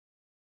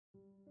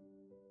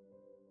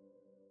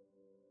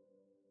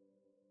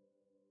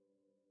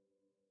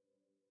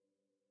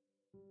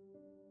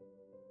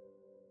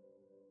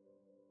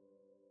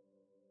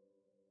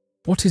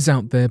What is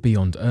out there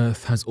beyond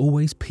Earth has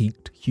always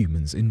piqued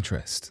humans'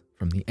 interest,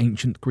 from the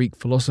ancient Greek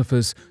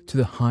philosophers to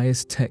the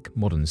highest tech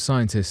modern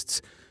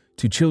scientists,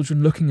 to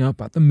children looking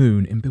up at the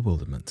moon in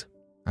bewilderment.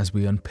 As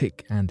we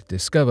unpick and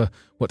discover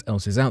what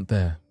else is out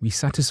there, we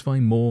satisfy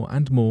more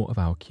and more of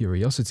our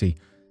curiosity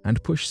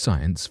and push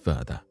science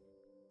further.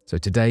 So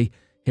today,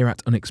 here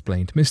at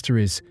Unexplained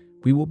Mysteries,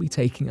 we will be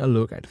taking a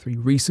look at 3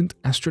 recent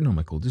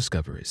astronomical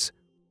discoveries.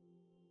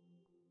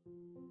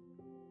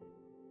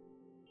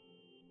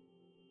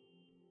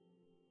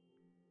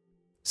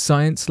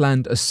 Science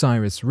land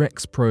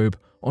OsirisRex probe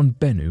on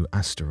Bennu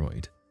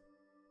asteroid.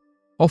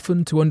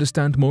 Often, to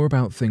understand more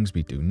about things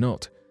we do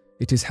not,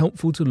 it is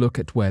helpful to look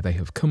at where they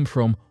have come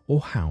from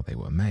or how they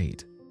were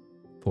made.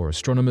 For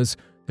astronomers,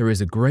 there is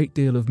a great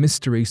deal of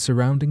mystery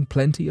surrounding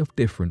plenty of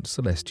different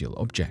celestial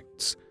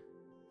objects.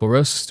 For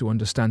us to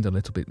understand a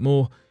little bit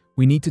more,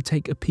 we need to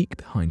take a peek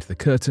behind the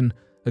curtain,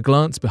 a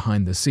glance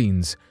behind the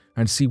scenes,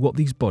 and see what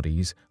these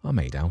bodies are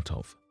made out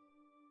of.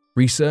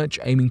 Research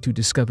aiming to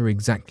discover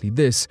exactly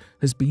this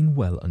has been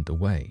well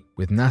underway,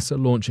 with NASA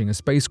launching a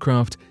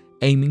spacecraft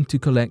aiming to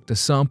collect a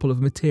sample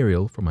of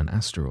material from an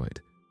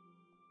asteroid.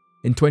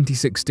 In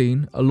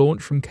 2016, a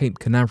launch from Cape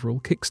Canaveral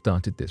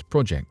kickstarted this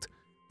project,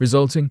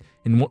 resulting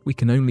in what we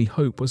can only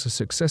hope was a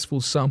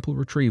successful sample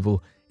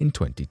retrieval in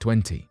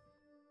 2020.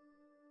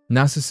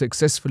 NASA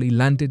successfully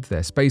landed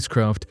their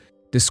spacecraft,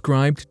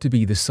 described to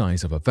be the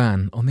size of a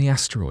van, on the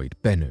asteroid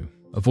Bennu,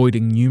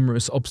 avoiding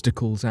numerous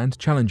obstacles and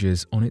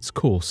challenges on its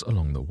course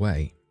along the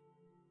way.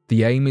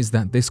 The aim is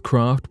that this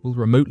craft will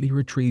remotely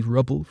retrieve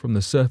rubble from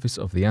the surface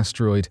of the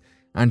asteroid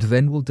and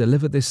then will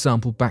deliver this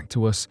sample back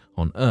to us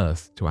on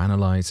Earth to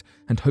analyze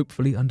and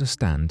hopefully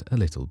understand a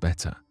little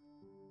better.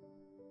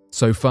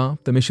 So far,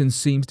 the mission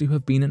seems to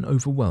have been an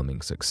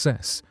overwhelming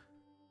success.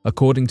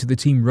 According to the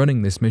team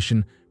running this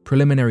mission,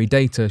 preliminary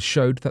data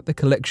showed that the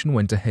collection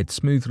went ahead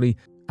smoothly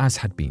as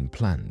had been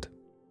planned.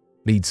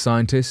 Lead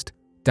scientist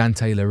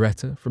Dante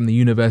Loretta from the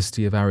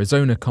University of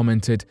Arizona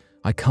commented,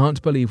 "I can't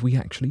believe we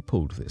actually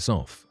pulled this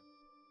off."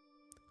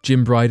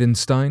 Jim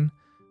Bridenstine,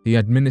 the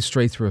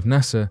administrator of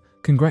NASA,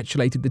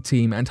 congratulated the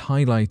team and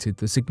highlighted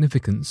the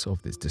significance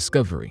of this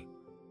discovery,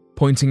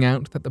 pointing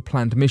out that the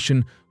planned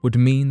mission would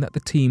mean that the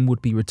team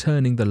would be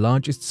returning the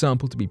largest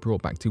sample to be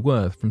brought back to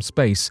Earth from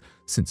space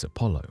since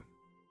Apollo.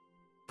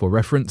 For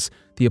reference,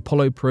 the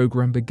Apollo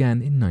program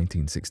began in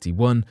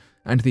 1961,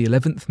 and the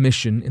 11th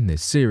mission in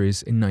this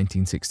series in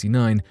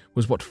 1969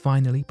 was what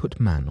finally put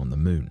man on the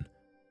moon.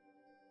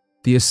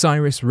 The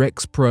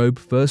OsirisRex probe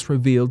first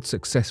revealed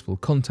successful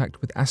contact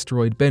with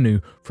asteroid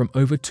Bennu from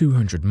over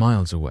 200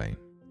 miles away,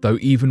 though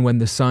even when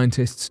the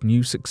scientists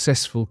knew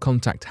successful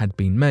contact had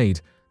been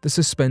made, the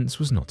suspense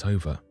was not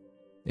over.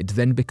 It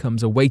then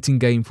becomes a waiting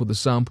game for the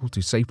sample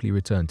to safely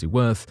return to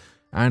Earth,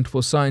 and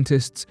for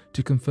scientists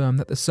to confirm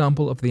that the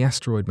sample of the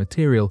asteroid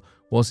material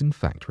was in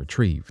fact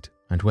retrieved,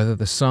 and whether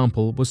the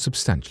sample was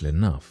substantial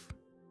enough.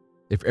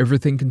 If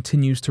everything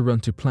continues to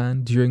run to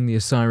plan during the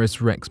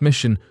OsirisRex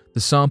mission, the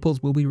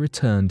samples will be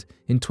returned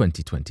in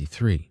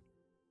 2023.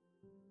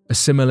 A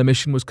similar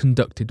mission was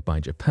conducted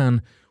by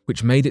Japan,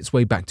 which made its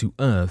way back to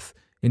Earth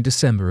in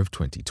December of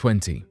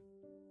 2020.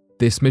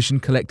 This mission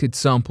collected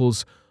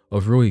samples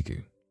of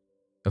Ryugu,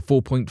 a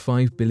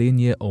 4.5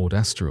 billion-year-old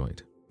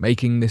asteroid,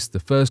 making this the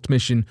first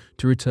mission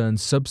to return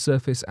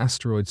subsurface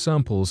asteroid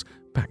samples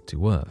back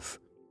to Earth.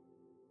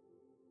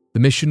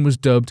 The mission was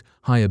dubbed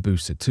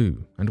Hayabusa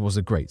 2 and was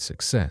a great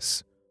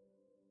success.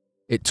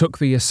 It took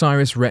the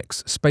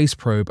OsirisRex space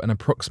probe an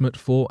approximate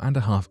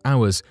 4.5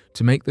 hours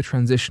to make the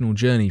transitional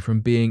journey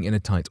from being in a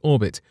tight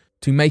orbit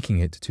to making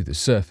it to the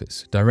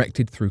surface,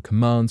 directed through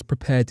commands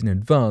prepared in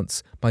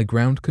advance by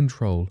ground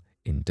control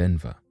in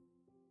Denver.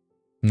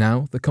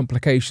 Now, the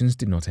complications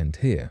did not end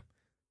here.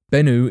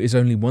 Bennu is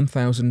only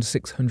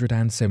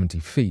 1,670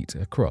 feet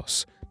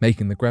across,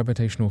 making the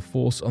gravitational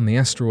force on the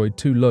asteroid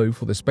too low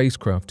for the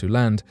spacecraft to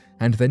land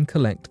and then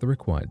collect the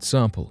required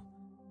sample.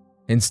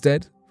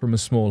 Instead, from a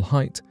small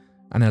height,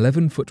 an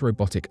 11-foot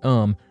robotic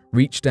arm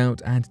reached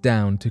out and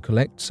down to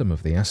collect some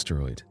of the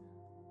asteroid.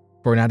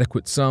 For an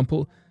adequate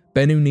sample,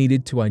 Bennu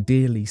needed to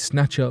ideally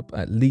snatch up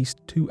at least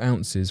 2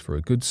 ounces for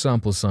a good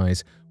sample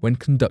size when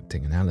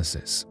conducting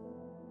analysis.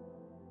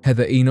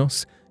 Heather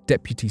Enos,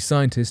 deputy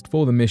scientist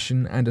for the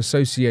mission and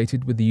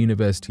associated with the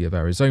University of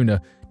Arizona,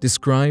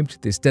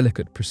 described this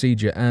delicate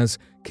procedure as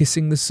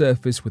kissing the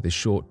surface with a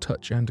short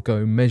touch and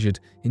go measured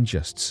in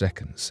just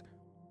seconds.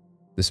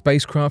 The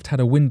spacecraft had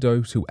a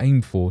window to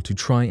aim for to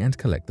try and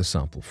collect the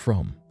sample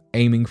from,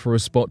 aiming for a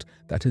spot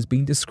that has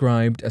been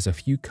described as a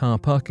few car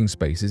parking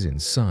spaces in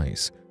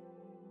size.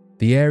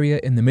 The area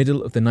in the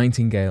middle of the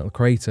Nightingale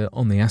crater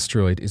on the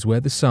asteroid is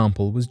where the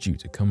sample was due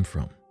to come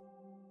from.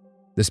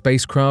 The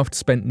spacecraft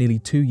spent nearly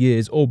 2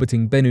 years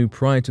orbiting Bennu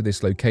prior to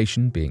this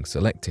location being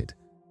selected.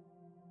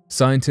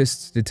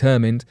 Scientists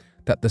determined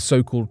that the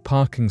so-called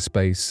parking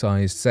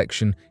space-sized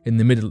section in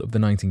the middle of the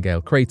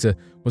Nightingale crater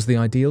was the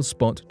ideal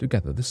spot to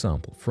gather the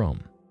sample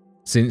from,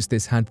 since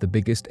this had the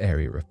biggest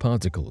area of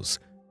particles.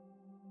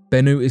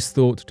 Bennu is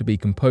thought to be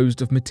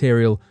composed of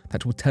material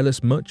that will tell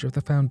us much of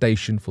the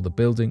foundation for the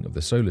building of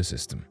the solar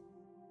system.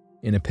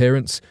 In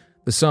appearance,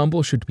 the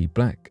sample should be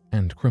black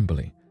and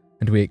crumbly,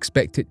 and we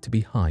expect it to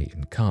be high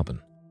in carbon.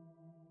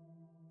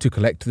 To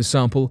collect the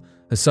sample,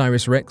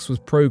 OsirisRex was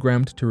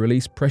programmed to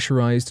release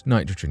pressurized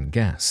nitrogen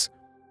gas.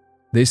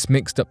 This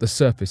mixed up the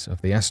surface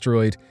of the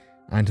asteroid,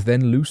 and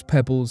then loose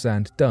pebbles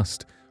and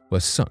dust were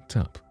sucked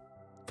up.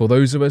 For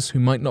those of us who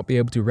might not be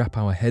able to wrap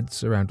our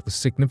heads around the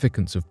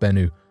significance of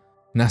Bennu,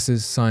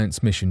 NASA's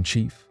Science Mission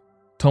Chief,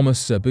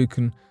 Thomas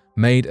Zurbuchen,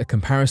 made a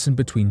comparison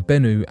between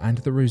Bennu and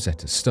the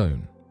Rosetta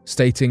Stone,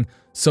 stating,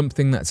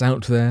 "Something that's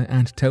out there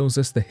and tells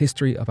us the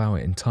history of our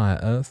entire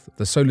Earth,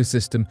 the solar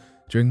system,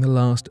 during the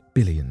last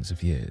billions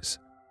of years."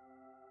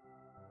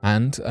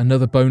 And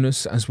another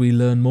bonus as we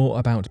learn more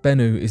about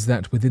Bennu is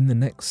that within the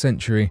next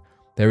century,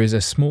 there is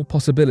a small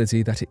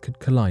possibility that it could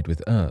collide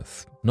with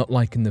Earth, not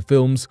like in the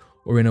films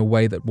or in a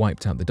way that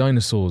wiped out the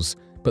dinosaurs,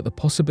 but the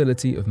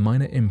possibility of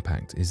minor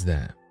impact is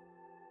there.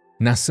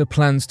 NASA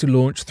plans to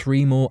launch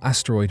 3 more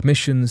asteroid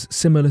missions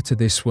similar to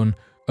this one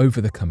over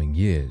the coming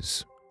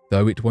years,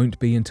 though it won't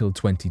be until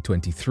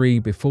 2023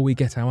 before we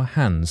get our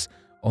hands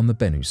on the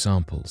Bennu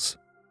samples.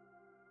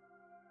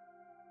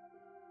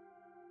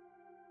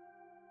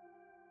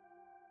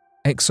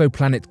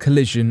 Exoplanet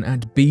Collision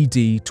at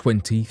BD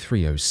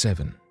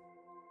 20307.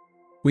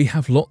 We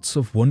have lots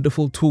of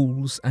wonderful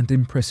tools and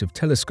impressive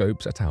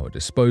telescopes at our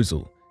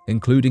disposal,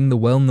 including the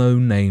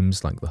well-known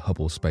names like the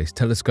Hubble Space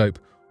Telescope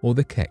or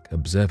the Keck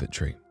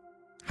Observatory.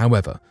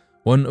 However,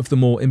 one of the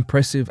more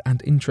impressive and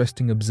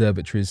interesting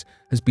observatories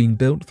has been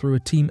built through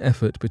a team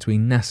effort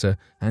between NASA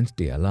and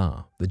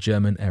DLR, the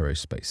German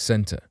Aerospace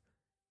Center.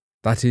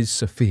 That is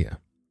SOFIA,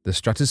 the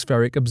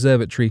Stratospheric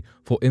Observatory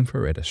for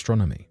Infrared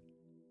Astronomy.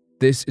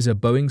 This is a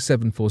Boeing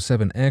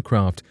 747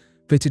 aircraft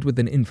fitted with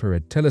an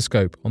infrared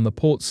telescope on the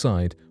port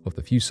side of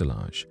the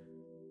fuselage.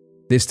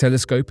 This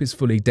telescope is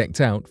fully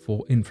decked out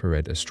for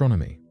infrared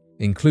astronomy,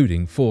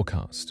 including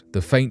Forecast,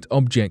 the faint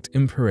object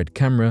infrared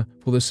camera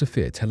for the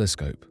SOFIA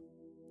telescope.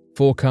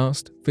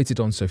 Forecast, fitted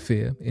on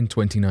SOFIA in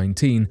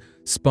 2019,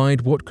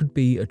 spied what could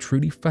be a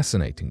truly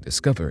fascinating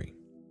discovery.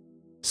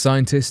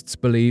 Scientists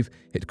believe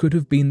it could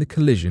have been the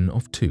collision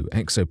of 2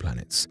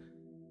 exoplanets.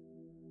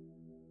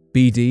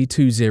 BD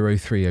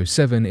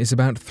 20307 is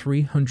about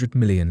 300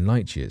 million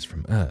light-years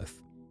from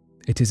Earth.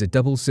 It is a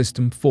double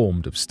system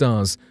formed of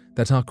stars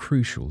that are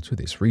crucial to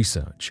this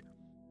research.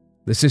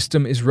 The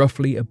system is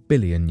roughly 1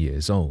 billion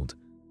years old.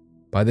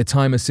 By the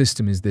time a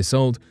system is this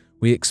old,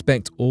 we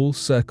expect all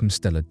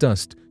circumstellar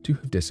dust to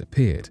have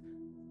disappeared,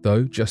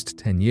 though just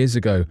 10 years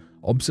ago,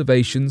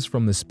 observations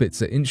from the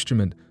Spitzer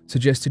instrument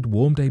suggested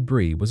warm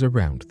debris was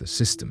around the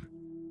system.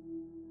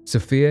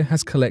 SOFIA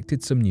has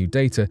collected some new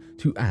data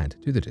to add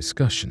to the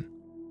discussion.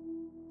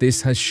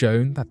 This has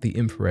shown that the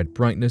infrared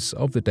brightness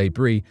of the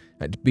debris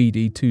at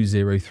BD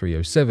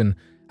 20307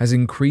 has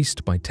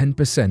increased by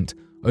 10%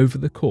 over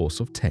the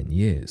course of 10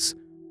 years.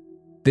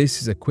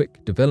 This is a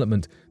quick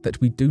development that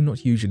we do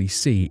not usually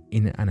see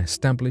in an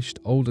established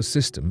older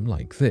system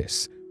like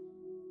this.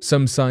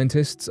 Some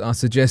scientists are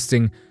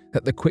suggesting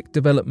that the quick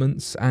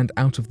developments and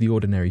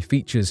out-of-the-ordinary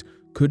features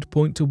could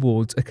point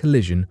towards a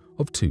collision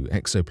of 2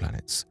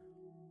 exoplanets.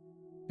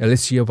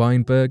 Alicia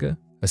Weinberger,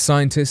 a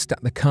scientist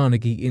at the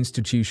Carnegie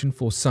Institution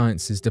for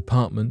Science's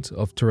Department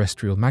of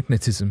Terrestrial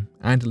Magnetism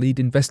and lead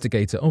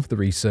investigator of the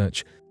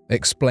research,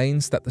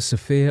 explains that the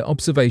SOFIA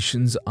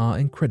observations are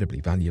incredibly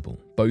valuable,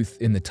 both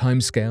in the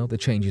timescale the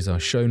changes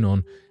are shown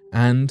on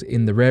and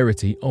in the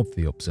rarity of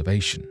the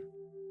observation.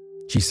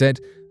 She said,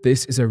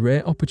 "This is a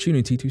rare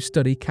opportunity to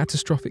study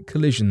catastrophic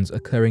collisions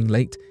occurring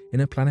late in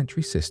a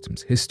planetary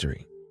system's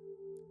history.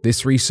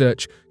 This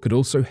research could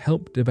also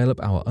help develop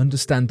our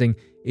understanding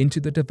into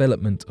the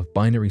development of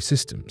binary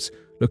systems,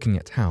 looking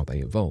at how they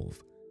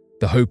evolve.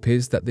 The hope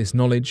is that this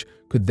knowledge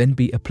could then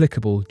be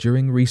applicable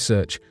during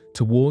research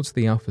towards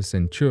the Alpha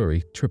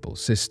Centauri triple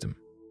system.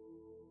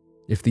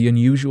 If the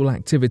unusual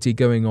activity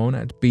going on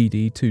at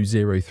BD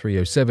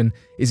 20307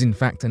 is in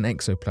fact an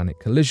exoplanet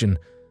collision,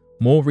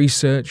 more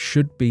research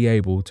should be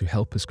able to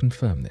help us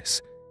confirm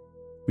this.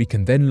 We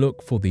can then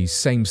look for these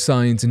same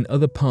signs in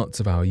other parts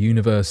of our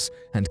universe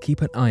and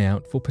keep an eye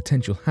out for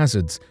potential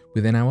hazards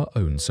within our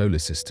own solar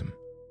system.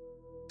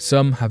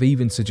 Some have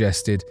even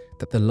suggested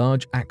that the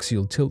large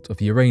axial tilt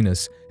of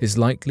Uranus is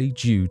likely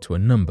due to a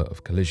number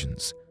of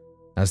collisions.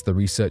 As the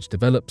research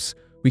develops,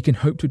 we can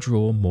hope to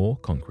draw more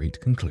concrete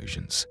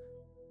conclusions."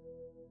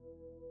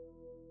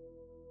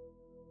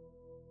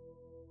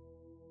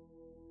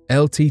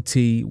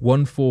 LTT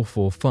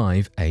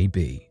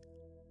 1445AB.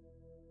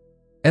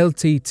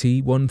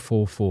 LTT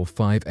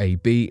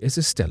 1445AB is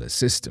a stellar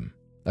system,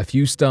 a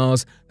few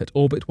stars that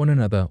orbit one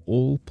another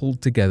all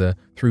pulled together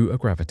through a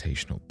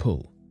gravitational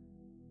pull.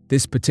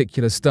 This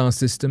particular star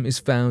system is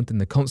found in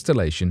the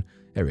constellation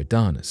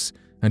Eridanus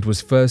and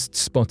was first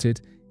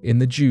spotted in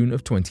the June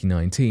of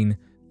 2019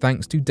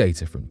 thanks to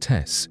data from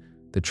TESS,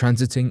 the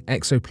Transiting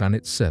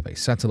Exoplanet Survey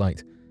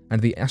Satellite,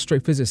 and the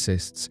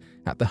astrophysicists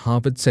at the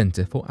Harvard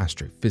Center for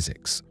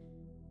Astrophysics.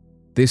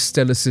 This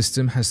stellar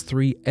system has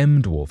 3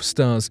 M-dwarf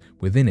stars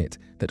within it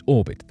that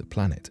orbit the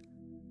planet.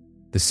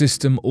 The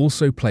system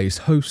also plays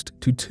host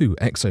to 2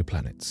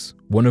 exoplanets,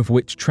 one of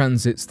which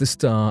transits the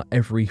star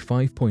every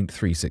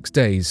 5.36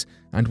 days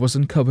and was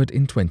uncovered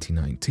in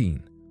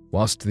 2019,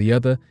 whilst the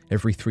other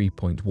every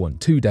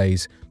 3.12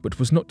 days but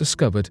was not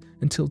discovered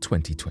until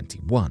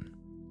 2021.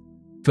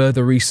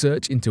 Further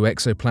research into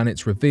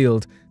exoplanets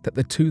revealed that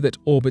the 2 that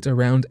orbit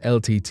around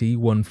LTT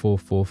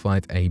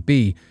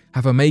 1445AB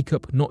have a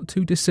makeup not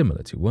too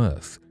dissimilar to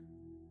Earth.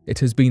 It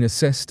has been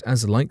assessed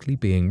as likely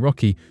being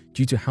rocky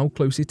due to how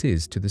close it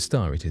is to the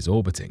star it is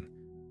orbiting.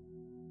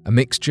 A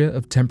mixture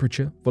of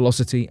temperature,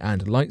 velocity,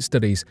 and light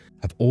studies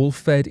have all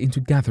fed into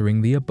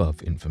gathering the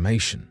above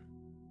information.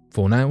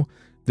 For now,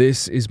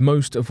 this is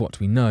most of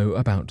what we know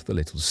about the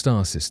little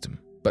star system,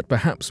 but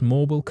perhaps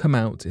more will come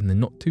out in the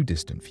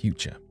not-too-distant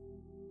future.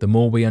 The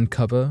more we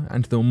uncover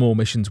and the more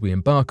missions we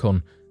embark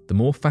on, the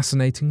more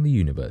fascinating the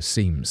universe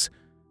seems.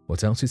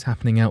 What else is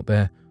happening out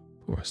there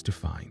for us to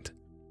find?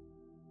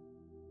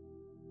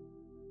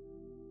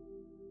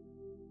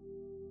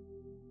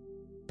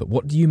 But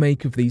what do you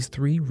make of these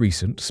 3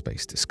 recent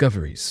space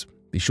discoveries?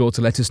 Be sure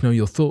to let us know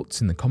your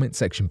thoughts in the comment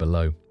section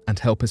below and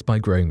help us by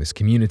growing this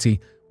community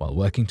while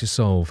working to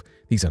solve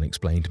these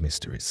unexplained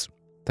mysteries.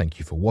 Thank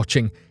you for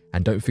watching,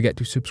 and don't forget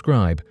to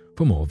subscribe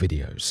for more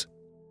videos.